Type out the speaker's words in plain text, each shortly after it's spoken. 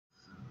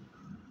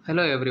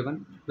Hello everyone,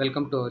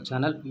 welcome to our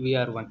channel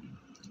VR1.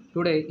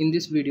 Today in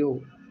this video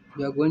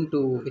we are going to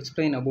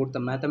explain about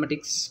the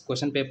mathematics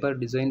question paper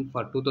design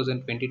for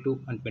 2022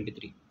 and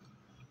 23.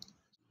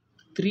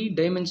 Three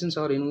dimensions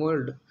are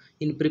involved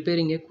in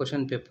preparing a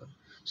question paper.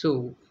 So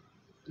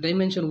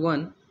dimension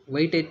 1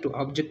 weighted to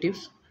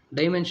objectives,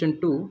 dimension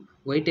 2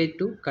 weighted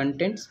to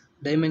contents,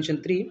 dimension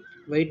 3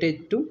 weighted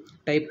to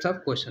types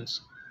of questions.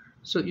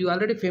 So you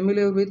already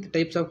familiar with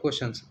types of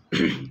questions.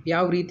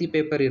 ಯಾವ ರೀತಿ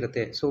paper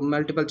ಇರುತ್ತೆ, so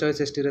multiple choice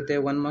ಎಷ್ಟಿರುತ್ತೆ,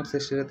 1 marks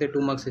ಎಷ್ಟಿರುತ್ತೆ,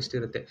 2 marks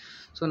ಎಷ್ಟಿರುತ್ತೆ.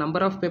 So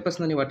number of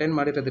ಪೇಪರ್ಸ್ನ ನೀವು attend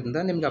ಮಾಡಿರೋದ್ರಿಂದ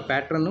ನಿಮ್ಗೆ ಆ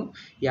ಪ್ಯಾಟ್ರನ್ನು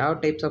ಯಾವ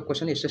ಟೈಪ್ಸ್ ಆಫ್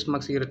ಕ್ವಶನ್ ಎಷ್ಟೆಷ್ಟು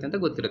ಮಾರ್ಕ್ಸ್ ಇರುತ್ತೆ ಅಂತ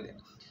ಗೊತ್ತಿರುತ್ತೆ.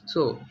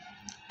 So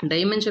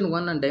dimension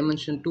 1 and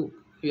dimension 2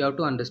 you have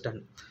to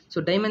understand. So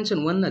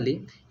dimension 1ನಲ್ಲಿ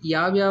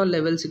ಯಾವ್ಯಾವ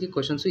ಲೆವೆಲ್ಸ್ಗೆ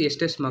ಕ್ವಶನ್ಸು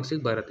ಎಷ್ಟೆಷ್ಟು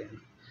ಮಾರ್ಕ್ಸಿಗೆ ಬರುತ್ತೆ.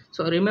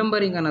 ಸೊ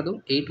ರಿಮೆಂಬರಿಂಗ್ ಅನ್ನೋದು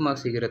 8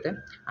 ಮಾರ್ಕ್ಸಿಗೆ ಇರುತ್ತೆ,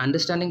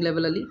 ಅಂಡರ್ಸ್ಟ್ಯಾಂಡಿಂಗ್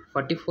ಲೆವೆಲಲ್ಲಿ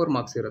 44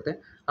 ಮಾರ್ಕ್ಸ್ ಇರುತ್ತೆ,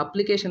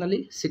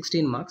 ಅಪ್ಲಿಕೇಶನಲ್ಲಿ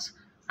 16 marks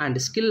and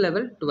skill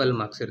level 12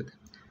 marks ಇರುತ್ತೆ.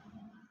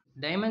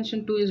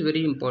 Dimension 2 is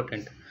very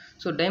important.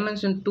 So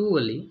dimension 2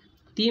 ಅಲ್ಲಿ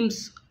ಥೀಮ್ಸ್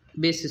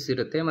ಬೇಸಿಸ್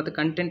ಇರುತ್ತೆ ಮತ್ತು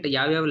ಕಂಟೆಂಟ್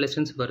ಯಾವ್ಯಾವ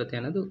ಲೆಸನ್ಸ್ ಬರುತ್ತೆ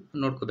ಅನ್ನೋದು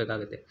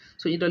ನೋಡ್ಕೋಬೇಕಾಗುತ್ತೆ.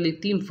 ಸೊ ಇದರಲ್ಲಿ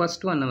ಥೀಮ್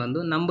ಫಸ್ಟ್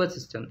ಒಂದು ನಂಬರ್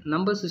ಸಿಸ್ಟಮ್.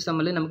 ನಂಬರ್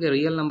ಸಿಸ್ಟಮಲ್ಲಿ ನಮಗೆ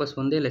ರಿಯಲ್ ನಂಬರ್ಸ್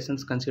ಒಂದೇ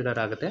ಲೆಸನ್ಸ್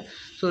ಕನ್ಸಿಡರ್ ಆಗುತ್ತೆ.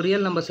 ಸೊ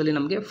ರಿಯಲ್ ನಂಬರ್ಸಲ್ಲಿ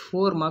ನಮಗೆ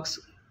 4 ಮಾರ್ಕ್ಸ್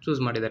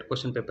ಚೂಸ್ ಮಾಡಿದ್ದಾರೆ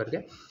ಕ್ವಶನ್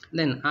ಪೇಪರ್ಗೆ.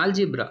 Then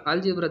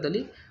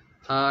ಆಲ್ಜಿಬ್ರಾದಲ್ಲಿ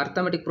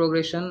arithmetic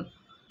progression,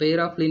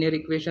 pair of linear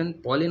equation,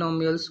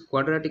 polynomials,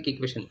 quadratic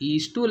equation ಈ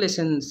ಇಷ್ಟು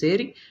ಲೆಸನ್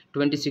ಸೇರಿ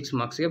 26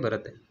 ಮಾರ್ಕ್ಸ್ಗೆ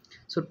ಬರುತ್ತೆ.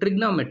 ಸೊ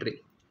ಟ್ರಿಗ್ನೋಮೆಟ್ರಿಲಿ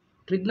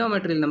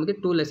ನಮಗೆ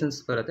 2 ಲೆಸನ್ಸ್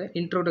ಬರುತ್ತೆ,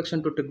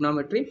 introduction to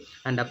trigonometry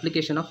and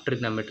application of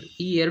trigonometry.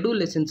 ಈ ಎರಡೂ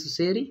ಲೆಸನ್ಸ್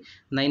ಸೇರಿ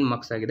 9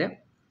 ಮಾರ್ಕ್ಸ್ ಆಗಿದೆ.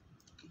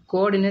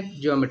 ಕೋಆರ್ಡಿನೇಟ್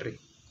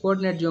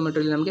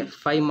ಜಿಯೋಮೆಟ್ರಿಲಿ ನಮಗೆ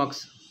 5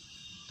 ಮಾರ್ಕ್ಸ್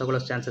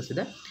ತಗೊಳ್ಳೋ ಚಾನ್ಸಸ್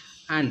ಇದೆ.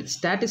 ಆ್ಯಂಡ್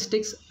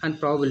ಸ್ಟ್ಯಾಟಿಸ್ಟಿಕ್ಸ್ ಆ್ಯಂಡ್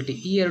ಪ್ರಾಬಬಿಲಿಟಿ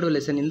ಈ ಎರಡು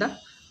ಲೆಸನಿಂದ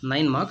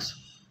 9 ಮಾರ್ಕ್ಸ್.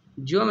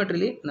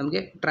 ಜಿಯೋಮೆಟ್ರಿಲಿ ನಮಗೆ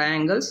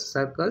ಟ್ರಯಾಂಗಲ್ಸ್,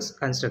 ಸರ್ಕಲ್ಸ್,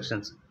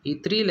 ಕನ್ಸ್ಟ್ರಕ್ಷನ್ಸ್ ಈ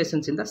 3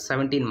 ಲೆಸನ್ಸಿಂದ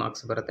 17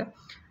 ಮಾರ್ಕ್ಸ್ ಬರುತ್ತೆ.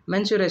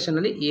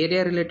 ಮೆನ್ಸುರೇಷನಲ್ಲಿ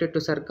area related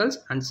to circles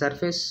and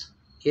surface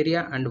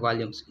area and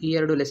volumes ಈ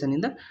ಎರಡು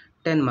ಲೆಸನಿಂದ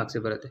 10 ಮಾರ್ಕ್ಸ್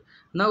ಬರುತ್ತೆ.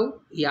 ನಾವು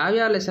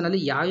ಯಾವ್ಯಾವ ಲೆಸನಲ್ಲಿ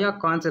ಯಾವ್ಯಾವ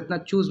ಕಾನ್ಸೆಪ್ಟ್ನ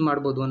ಚೂಸ್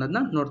ಮಾಡ್ಬೋದು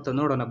ಅನ್ನೋದನ್ನ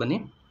ನೋಡೋಣ ಬನ್ನಿ.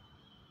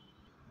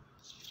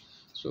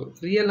 ಸೊ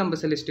ರಿಯಲ್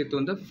ನಂಬರ್ಸಲ್ಲಿ ಎಷ್ಟಿತ್ತು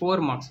ಅಂದರೆ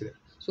 4 ಮಾರ್ಕ್ಸ್ ಇದೆ.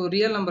 ಸೊ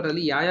ರಿಯಲ್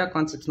ನಂಬರಲ್ಲಿ ಯಾವ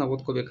ಕಾನ್ಸೆಪ್ಟ್ಸ್ನ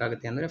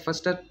ಓದ್ಕೋಬೇಕಾಗುತ್ತೆ ಅಂದರೆ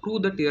first true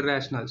that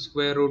irrational,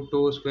 square root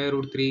 2, square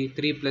root 3,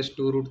 3 +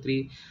 2 √3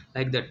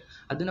 like that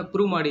ಅದನ್ನು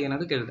ಪ್ರೂವ್ ಮಾಡಿ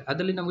ಅನ್ನೋದು ಕೇಳಿದೆ.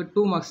 ಅದರಲ್ಲಿ ನಮಗೆ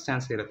 2 ಮಾರ್ಕ್ಸ್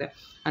ಚಾನ್ಸ್ ಇರುತ್ತೆ.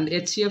 And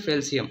HCF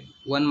LCM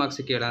 1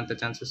 marks ಕೇಳೋಂಥ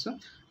chances.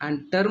 And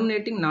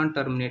terminating, non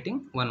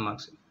terminating 1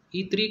 marks.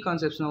 ಈ 3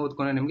 ಕಾನ್ಸೆಪ್ಟ್ಸ್ನ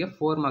ಓದ್ಕೊಂಡ್ರೆ ನಿಮಗೆ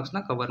 4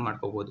 ಮಾರ್ಕ್ಸ್ನ ಕವರ್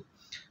ಮಾಡ್ಕೋಬೋದು.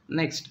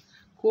 ನೆಕ್ಸ್ಟ್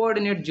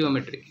ಕೋಆರ್ಡಿನೇಟ್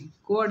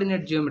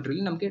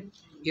ಜಿಯೋಮೆಟ್ರಿಲಿ ನಮಗೆ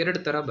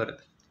 2 ಥರ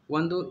ಬರುತ್ತೆ.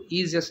 ಒಂದು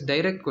ಈಸಿಯಸ್ಟ್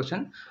ಡೈರೆಕ್ಟ್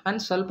ಕ್ವಶನ್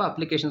ಆ್ಯಂಡ್ ಸ್ವಲ್ಪ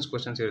ಅಪ್ಲಿಕೇಶನ್ಸ್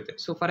ಕ್ವಶನ್ಸ್ ಇರುತ್ತೆ.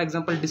 So for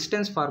example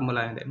distance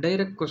formula ಇದೆ,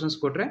 ಡೈರೆಕ್ಟ್ ಕ್ವಶನ್ಸ್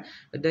ಕೊಟ್ಟರೆ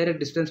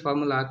ಡೈರೆಕ್ಟ್ ಡಿಸ್ಟೆನ್ಸ್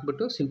ಫಾರ್ಮುಲಾ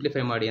ಹಾಕ್ಬಿಟ್ಟು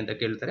ಸಿಂಪ್ಲಿಫೈ ಮಾಡಿ ಅಂತ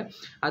ಕೇಳ್ತಾರೆ.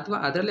 ಅಥವಾ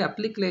ಅದರಲ್ಲಿ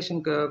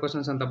ಅಪ್ಲಿಕೇಶನ್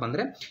ಕ್ವಶನ್ಸ್ ಅಂತ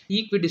ಬಂದರೆ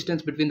ಈಕ್ವಿ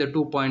ಡಿಸ್ಟೆನ್ಸ್ ಬಿಟ್ವೀನ್ ದ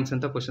 2 ಪಾಯಿಂಟ್ಸ್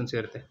ಅಂತ ಕ್ವಶನ್ಸ್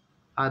ಇರುತ್ತೆ,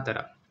 ಆ ಥರ.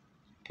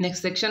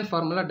 Next section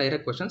formula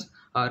direct questions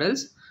are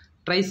else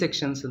try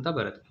sections ಅಂತ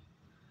ಬರುತ್ತೆ.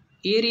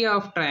 Area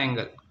of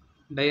triangle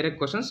direct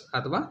questions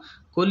ಅಥವಾ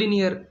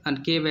ಕೊಲಿನಿಯರ್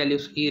ಆ್ಯಂಡ್ ಕೆ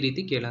ವ್ಯಾಲ್ಯೂಸ್ ಈ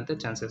ರೀತಿ ಕೇಳೋಂಥ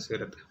ಚಾನ್ಸಸ್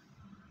ಇರುತ್ತೆ.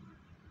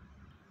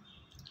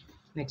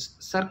 ನೆಕ್ಸ್ಟ್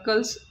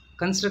ಸರ್ಕಲ್ಸ್,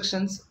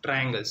 ಕನ್ಸ್ಟ್ರಕ್ಷನ್ಸ್,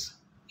 ಟ್ರಯಾಂಗಲ್ಸ್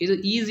ಇದು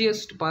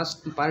easiest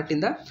part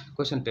in the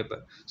question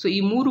paper. So ಈ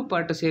 3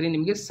 ಪಾರ್ಟ್ ಸೇರಿ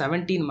ನಿಮಗೆ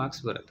 17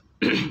 ಮಾರ್ಕ್ಸ್ ಬರುತ್ತೆ.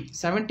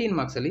 17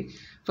 ಮಾರ್ಕ್ಸಲ್ಲಿ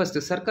ಫಸ್ಟ್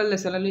ಸರ್ಕಲ್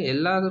ಲೆಸನಲ್ಲಿ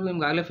ಎಲ್ಲಾದರೂ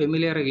ನಿಮ್ಗೆ ಆಗಲೇ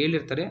ಫೆಮಿಲಿಯರಾಗಿ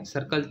ಹೇಳಿರ್ತಾರೆ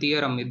ಸರ್ಕಲ್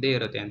ಥಿಯರಮ್ ಇದ್ದೇ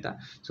ಇರುತ್ತೆ ಅಂತ.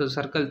 ಸೊ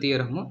ಸರ್ಕಲ್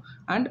ಥಿಯರಮ್ಮು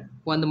ಆ್ಯಂಡ್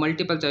ಒಂದು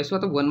ಮಲ್ಟಿಪಲ್ ಚಾಯ್ಸು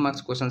ಅಥವಾ 1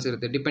 ಮಾರ್ಕ್ಸ್ ಕ್ವಶನ್ಸ್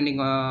ಇರುತ್ತೆ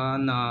ಡಿಪೆಂಡಿಂಗ್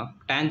ಆನ್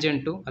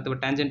ಟ್ಯಾಂಜೆಂಟು ಅಥವಾ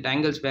ಟ್ಯಾಂಜೆಂಟ್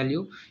ಆ್ಯಂಗಲ್ಸ್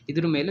ವ್ಯಾಲ್ಯೂ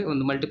ಇದ್ರ ಮೇಲೆ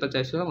ಒಂದು ಮಲ್ಟಿಪಲ್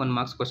ಚಾಯ್ಸು 1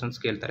 ಮಾರ್ಕ್ಸ್ ಕ್ವಶನ್ಸ್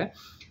ಕೇಳ್ತಾರೆ.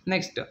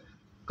 ನೆಕ್ಸ್ಟ್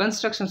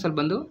ಕನ್ಸ್ಟ್ರಕ್ಷನ್ಸಲ್ಲಿ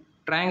ಬಂದು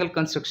ಟ್ರಯಾಂಗಲ್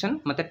ಕನ್ಸ್ಟ್ರಕ್ಷನ್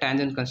ಮತ್ತು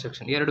ಟ್ಯಾಂಜೆಂಟ್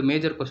ಕನ್ಸ್ಟ್ರಕ್ಷನ್ 2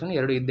 ಮೇಜರ್ ಕ್ವಶನ್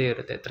 2 ಇದ್ದೇ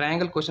ಇರುತ್ತೆ.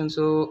 Triangle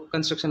questions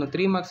construction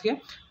 3 ಮಾರ್ಕ್ಸ್ಗೆ,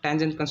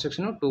 tangent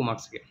construction 2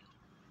 ಮಾರ್ಕ್ಸ್ಗೆ.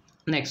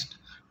 Next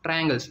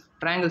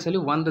ಟ್ರಯಾಂಗಲ್ಸಲ್ಲಿ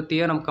ಒಂದು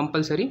ಥಿಯರಮ್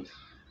ಕಂಪಲ್ಸರಿ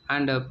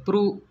ಆ್ಯಂಡ್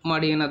ಪ್ರೂವ್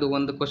ಮಾಡಿ ಅನ್ನೋದು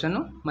ಒಂದು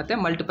ಕ್ವಶನ್ನು ಮತ್ತು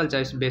ಮಲ್ಟಿಪಲ್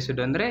ಚಾಯ್ಸ್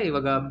ಬೇಸ್ಡ್ ಅಂದರೆ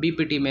ಇವಾಗ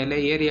BPT ಮೇಲೆ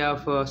ಏರಿಯಾ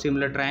ಆಫ್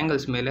ಸಿಮಿಲರ್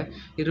ಟ್ರಯಾಂಗಲ್ಸ್ ಮೇಲೆ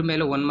ಇದ್ರ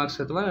ಮೇಲೆ 1 ಮಾರ್ಕ್ಸ್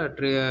ಅಥವಾ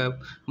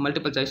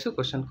ಮಲ್ಟಿಪಲ್ ಚಾಯ್ಸು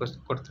ಕ್ವಶನ್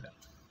ಕೊಡ್ತಾರೆ.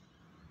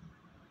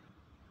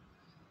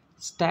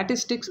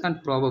 Statistics and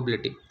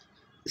probability.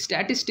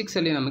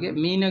 ಸ್ಟ್ಯಾಟಿಸ್ಟಿಕ್ಸಲ್ಲಿ ನಮಗೆ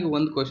ಮೀನಾಗಿ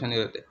ಒಂದು ಕ್ವಶನ್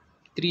ಇರುತ್ತೆ,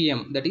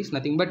 3M, that is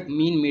nothing but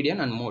mean, median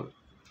and mode.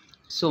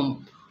 So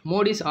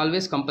mode is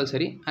always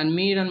compulsory and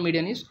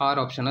median is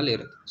optional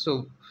ಇರುತ್ತೆ. ಸೊ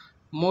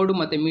ಮೋಡು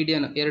ಮತ್ತು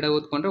ಮೀಡಿಯನ್ 2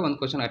 ಓದ್ಕೊಂಡ್ರೆ ಒಂದು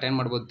ಕ್ವಶನ್ ಅಟೆಂಡ್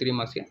ಮಾಡ್ಬೋದು 3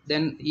 ಮಾರ್ಕ್ಸ್ಗೆ.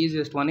 Then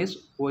easiest one is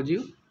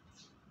ogive,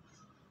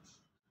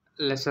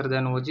 lesser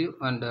than ogive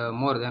and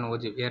more than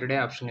ogive 2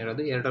 option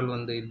ಇರೋದು, 2ರಲ್ಲಿ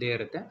ಒಂದು ಇದ್ದೇ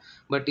ಇರುತ್ತೆ.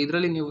 But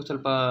ಇದರಲ್ಲಿ ನೀವು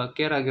ಸ್ವಲ್ಪ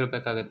ಕೇರ್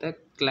ಆಗಿರಬೇಕಾಗುತ್ತೆ.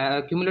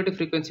 ಕ್ಯುಮುಲೇಟಿವ್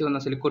ಫ್ರೀಕ್ವೆನ್ಸಿ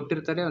ಒಂದೊಂದ್ಸಲಿ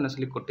ಕೊಟ್ಟಿರ್ತಾರೆ,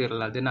 ಒಂದೊಂದ್ಸಲಿ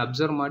ಕೊಟ್ಟಿರಲ್ಲ, ಅದನ್ನು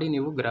ಅಬ್ಸರ್ವ್ ಮಾಡಿ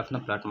ನೀವು ಗ್ರಾಫ್ನ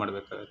ಪ್ಲಾಟ್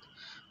ಮಾಡಬೇಕಾಗುತ್ತೆ.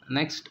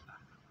 ನೆಕ್ಸ್ಟ್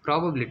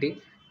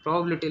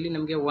ಪ್ರಾಬಬಿಲಿಟಿಯಲ್ಲಿ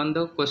ನಮಗೆ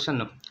ಒಂದು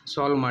ಕ್ವಶನ್ನು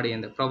ಸಾಲ್ವ್ ಮಾಡಿ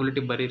ಅಂತ,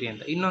 ಪ್ರಾಬಬಿಲಿಟಿ ಬರೀರಿ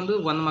ಅಂತ. ಇನ್ನೊಂದು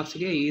 1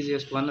 ಮಾರ್ಕ್ಸ್ಗೆ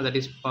easiest one that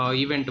is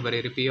event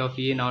ಬರೀರಿ, P of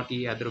E not E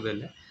ಅದ್ರ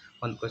ಮೇಲೆ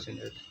ಒಂದು ಕ್ವಶನ್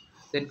ಇರುತ್ತೆ.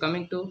 Then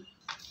coming to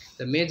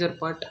the major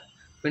part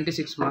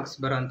 26 marks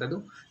ಬರೋ ಅಂಥದ್ದು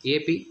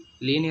AP,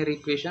 linear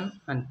equation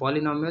and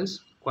polynomials,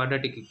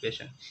 quadratic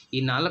equation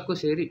ಈ 4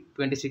 ಸೇರಿ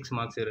 26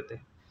 ಮಾರ್ಕ್ಸ್ ಇರುತ್ತೆ.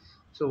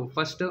 ಸೊ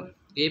ಫಸ್ಟು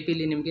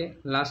APಲಿ ನಿಮಗೆ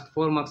ಲಾಸ್ಟ್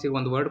 4 ಮಾರ್ಕ್ಸಿಗೆ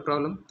ಒಂದು ವರ್ಡ್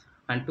ಪ್ರಾಬ್ಲಮ್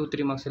ಆ್ಯಂಡ್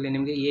 2-3 ಮಾರ್ಕ್ಸಲ್ಲಿ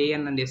ನಿಮಗೆ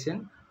AN ಆ್ಯಂಡ್ SN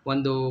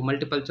ಒಂದು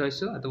ಮಲ್ಟಿಪಲ್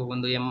ಚಾಯ್ಸು ಅಥವಾ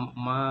ಒಂದು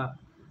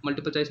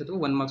ಮಲ್ಟಿಪಲ್ ಚಾಯ್ಸ್ ಅಥವಾ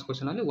 1 ಮಾರ್ಕ್ಸ್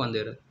ಕ್ವಶನಲ್ಲಿ ಒಂದು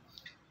ಇರುತ್ತೆ.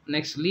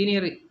 Next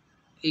linear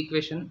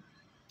equation,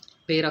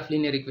 pair of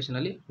linear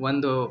ಈಕ್ವೇಷನಲ್ಲಿ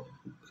ಒಂದು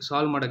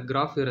ಸಾಲ್ವ್ ಮಾಡೋಕ್ಕೆ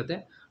ಗ್ರಾಫ್ ಇರುತ್ತೆ,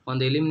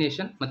 ಒಂದು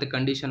ಎಲಿಮಿನೇಷನ್ ಮತ್ತು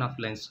condition of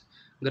lines.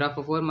 Graph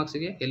 4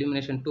 ಮಾರ್ಕ್ಸಿಗೆ,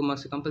 elimination 2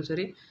 marks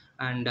compulsory,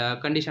 and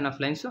condition of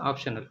lines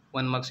optional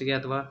 1 ಮಾರ್ಕ್ಸಿಗೆ,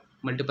 ಅಥವಾ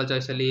ಮಲ್ಟಿಪಲ್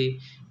ಚಾಯ್ಸಲ್ಲಿ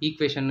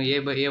ಈಕ್ವೇಷನ್ನು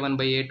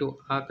A1/A2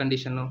 ಆ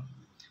ಕಂಡೀಷನ್ನು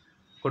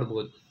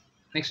ಕೊಡ್ಬೋದು.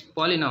 ನೆಕ್ಸ್ಟ್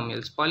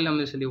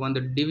ಪಾಲಿನಾಮಿಯಲ್ಸಲ್ಲಿ ಒಂದು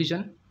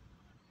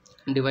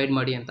ಡಿವೈಡ್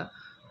ಮಾಡಿ ಅಂತ,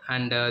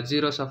 and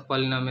zeros of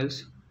polynomials,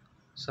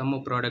 sum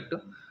product,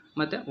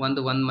 ಮತ್ತು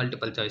ಒಂದು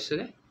ಮಲ್ಟಿಪಲ್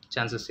ಚಾಯ್ಸ್ಗೆ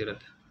ಚಾನ್ಸಸ್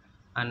ಇರುತ್ತೆ.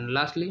 And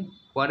lastly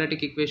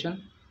quadratic equation,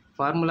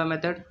 formula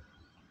method,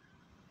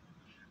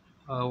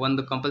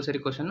 ಒಂದು compulsory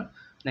question.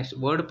 Next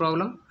word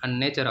problem and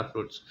nature of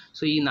fruits.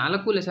 So ಈ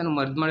 4 ಲೆಸನ್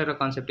ಮರ್ಜ್ ಮಾಡಿರೋ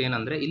ಕಾನ್ಸೆಪ್ಟ್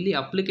ಏನಂದರೆ, ಇಲ್ಲಿ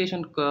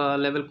ಅಪ್ಲಿಕೇಶನ್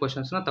ಲೆವೆಲ್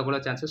ಕ್ವಶನ್ಸ್ನ ತಗೊಳ್ಳೋ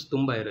ಚಾನ್ಸಸ್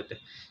ತುಂಬ ಇರುತ್ತೆ.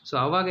 ಸೊ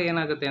ಆವಾಗ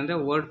ಏನಾಗುತ್ತೆ ಅಂದರೆ,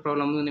 ವರ್ಡ್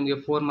ಪ್ರಾಬ್ಲಮ್ ನಿಮಗೆ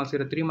 4 ಮಾರ್ಕ್ಸ್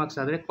ಇರುತ್ತೆ, 3 ಮಾರ್ಕ್ಸ್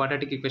ಆದರೆ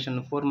ಕ್ವಾಡ್ರಾಟಿಕ್ ಈಕ್ವೇಷನ್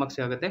 4 ಮಾರ್ಕ್ಸ್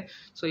ಆಗುತ್ತೆ.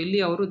 ಸೊ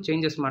ಇಲ್ಲಿ ಅವರು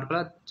ಚೇಂಜಸ್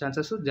ಮಾಡ್ಕೊಳ್ಳೋ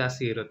ಚಾನ್ಸಸ್ಸು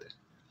ಜಾಸ್ತಿ ಇರುತ್ತೆ.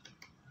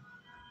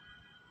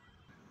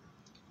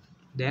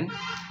 Then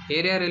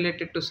area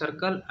related to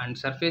circle and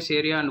surface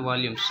area and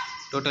volumes,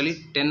 totally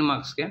 10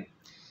 ಮಾರ್ಕ್ಸ್ಗೆ.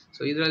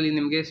 So ಇದರಲ್ಲಿ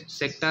ನಿಮಗೆ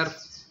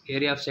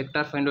area of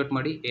sector find out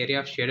ಮಾಡಿ, area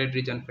of shaded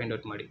region find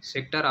out ಮಾಡಿ.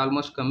 ಸೆಕ್ಟಾರ್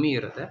ಆಲ್ಮೋಸ್ಟ್ ಕಮ್ಮಿ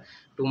ಇರುತ್ತೆ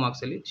 2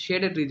 ಮಾರ್ಕ್ಸಲ್ಲಿ.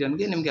 ಶೇಡೆಡ್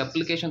ರೀಜನ್ಗೆ ನಿಮಗೆ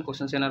ಅಪ್ಲಿಕೇಶನ್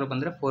ಕ್ವಶನ್ಸ್ ಏನಾದ್ರು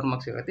ಬಂದರೆ 4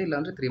 ಮಾರ್ಕ್ಸ್ ಇರುತ್ತೆ,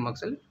 ಇಲ್ಲಾಂದರೆ 3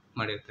 ಮಾರ್ಕ್ಸಲ್ಲಿ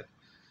ಮಾಡಿರ್ತಾರೆ.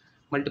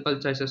 ಮಲ್ಟಿಪಲ್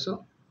ಚಾಯ್ಸಸ್ಸು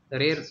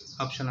ರೇರ್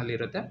ಆಪ್ಷನಲ್ಲಿ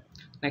ಇರುತ್ತೆ.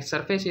 Next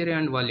surface area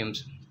and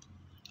volumes,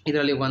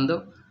 ಇದರಲ್ಲಿ ಒಂದು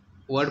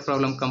ವರ್ಡ್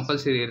ಪ್ರಾಬ್ಲಮ್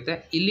ಕಂಪಲ್ಸರಿ ಇರುತ್ತೆ.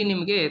 ಇಲ್ಲಿ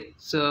ನಿಮಗೆ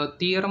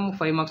ಥಿಯರಮ್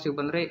 5 ಮಾರ್ಕ್ಸಿಗೆ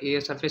ಬಂದರೆ,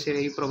 ಸರ್ಫೇಸ್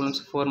ಏರಿಯಾ ಈ ಪ್ರಾಬ್ಲಮ್ಸ್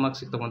 4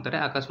 ಮಾರ್ಕ್ಸಿಗೆ ತೊಗೊತಾರೆ.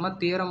 ಅಕಸ್ಮಾತ್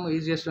ಥಿಯರಮ್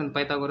ಈಸಿಯೆಸ್ಟ್ ಒಂದು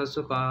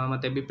ಪೈಥಾಗೋರಸ್ಸು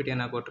ಮತ್ತು BPT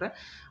ಕೊಟ್ಟರೆ,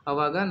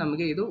 ಆವಾಗ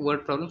ನಮಗೆ ಇದು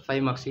ವರ್ಡ್ ಪ್ರಾಬ್ಲಮ್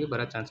 5 ಮಾರ್ಕ್ಸಿಗೆ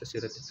ಬರೋ ಚಾನ್ಸಸ್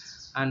ಇರುತ್ತೆ.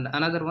 And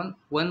another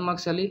 1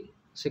 ಮಾರ್ಕ್ಸಲ್ಲಿ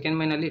second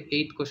ಮೈನಲ್ಲಿ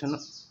 8 question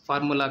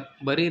formula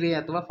ಬರೀರಿ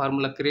ಅಥವಾ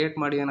ಫಾರ್ಮುಲಾ ಕ್ರಿಯೇಟ್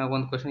ಮಾಡಿ ಅನ್ನೋ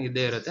ಒಂದು ಕ್ವಶನ್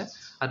ಇದ್ದೇ ಇರುತ್ತೆ,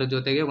 ಅದ್ರ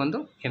ಜೊತೆಗೆ ಒಂದು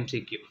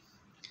MCQ.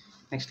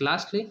 Next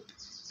lastly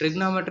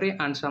trigonometry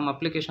and some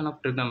application of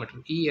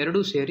trigonometry, ಈ ಎರಡೂ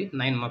ಸೇರಿ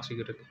 9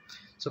 ಮಾರ್ಕ್ಸಿಗಿರುತ್ತೆ.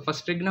 ಸೊ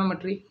ಫಸ್ಟ್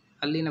ಟ್ರಿಗ್ನಾಮೆಟ್ರಿ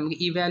ಅಲ್ಲಿ ನಮಗೆ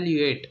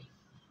ಇವ್ಯಾಲ್ಯೂಯೇಟ್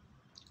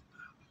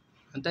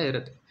ಅಂತ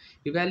ಇರುತ್ತೆ.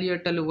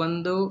 ಇವ್ಯಾಲ್ಯೂಯೇಟಲ್ಲಿ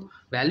ಒಂದು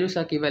ವ್ಯಾಲ್ಯೂಸ್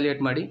ಹಾಕಿ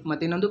ಇವ್ಯಾಲ್ಯೂಯೇಟ್ ಮಾಡಿ,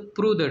 ಮತ್ತು ಇನ್ನೊಂದು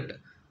ಪ್ರೂವ್ ದಟ್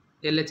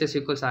LHS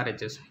 =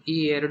 RHS, ಈ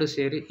ಎರಡು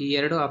ಸೇರಿ ಈ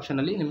ಎರಡು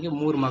ಆಪ್ಷನಲ್ಲಿ ನಿಮಗೆ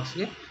 3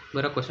 ಮಾರ್ಕ್ಸ್ಗೆ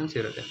ಬರೋ ಕ್ವಶನ್ಸ್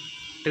ಇರುತ್ತೆ.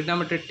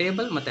 ಟ್ರಿಗ್ನಾಮೆಟ್ರಿ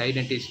ಟೇಬಲ್ ಮತ್ತು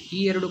ಐಡೆಂಟಿಟೀಸ್, ಈ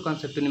ಎರಡು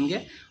ಕಾನ್ಸೆಪ್ಟು ನಿಮಗೆ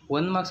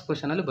 1 ಮಾರ್ಕ್ಸ್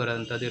ಕ್ವಶನಲ್ಲಿ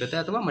ಬರೋಂಥದ್ದು ಇರುತ್ತೆ,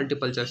 ಅಥವಾ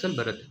ಮಲ್ಟಿಪಲ್ ಚಾಯ್ಸಲ್ಲಿ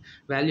ಬರುತ್ತೆ.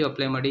 ವ್ಯಾಲ್ಯೂ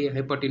ಅಪ್ಲೈ ಮಾಡಿ,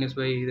 ಹೈಪೋಟಿನ್ಯೂಸ್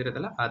ಬೈ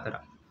ಇದಿರುತ್ತಲ್ಲ ಆ ಥರ.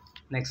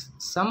 Next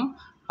some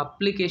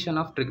application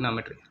of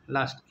trigonometry,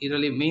 last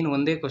ಇದರಲ್ಲಿ ಮೇನ್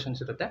ಒಂದೇ ಕ್ವಶನ್ಸ್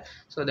ಇರುತ್ತೆ.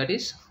 ಸೊ ದಟ್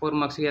ಈಸ್ 4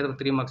 ಮಾರ್ಕ್ಸಿಗೆ ಅಥವಾ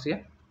 3 ಮಾರ್ಕ್ಸಿಗೆ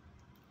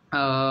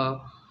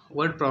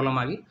ವರ್ಡ್ ಪ್ರಾಬ್ಲಮ್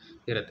ಆಗಿ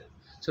ಇರುತ್ತೆ.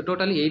 ಸೊ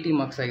ಟೋಟಲಿ 80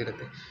 ಮಾರ್ಕ್ಸ್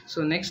ಆಗಿರುತ್ತೆ. So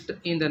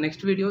in the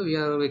next video we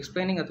are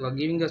explaining ಅಥವಾ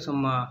giving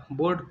some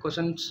board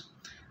questions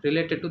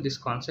related to this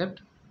concept.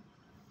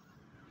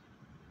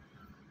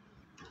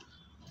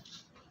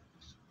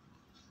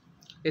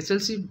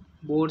 SLC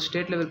Board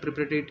State Level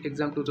Preparatory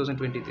Exam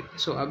 2023.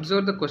 So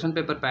observe the question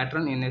paper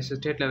pattern in a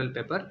state level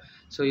paper.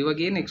 So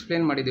ಇವಾಗ ಏನು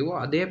explain ಮಾಡಿದ್ದೀವೋ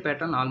ಅದೇ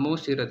pattern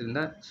almost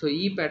ಇರೋದ್ರಿಂದ, so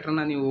ಈ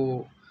ಪ್ಯಾಟರ್ನ ನೀವು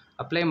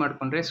apply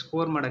ಮಾಡಿಕೊಂಡ್ರೆ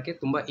score ಮಾಡೋಕ್ಕೆ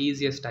ತುಂಬ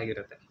easiest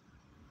ಆಗಿರುತ್ತೆ.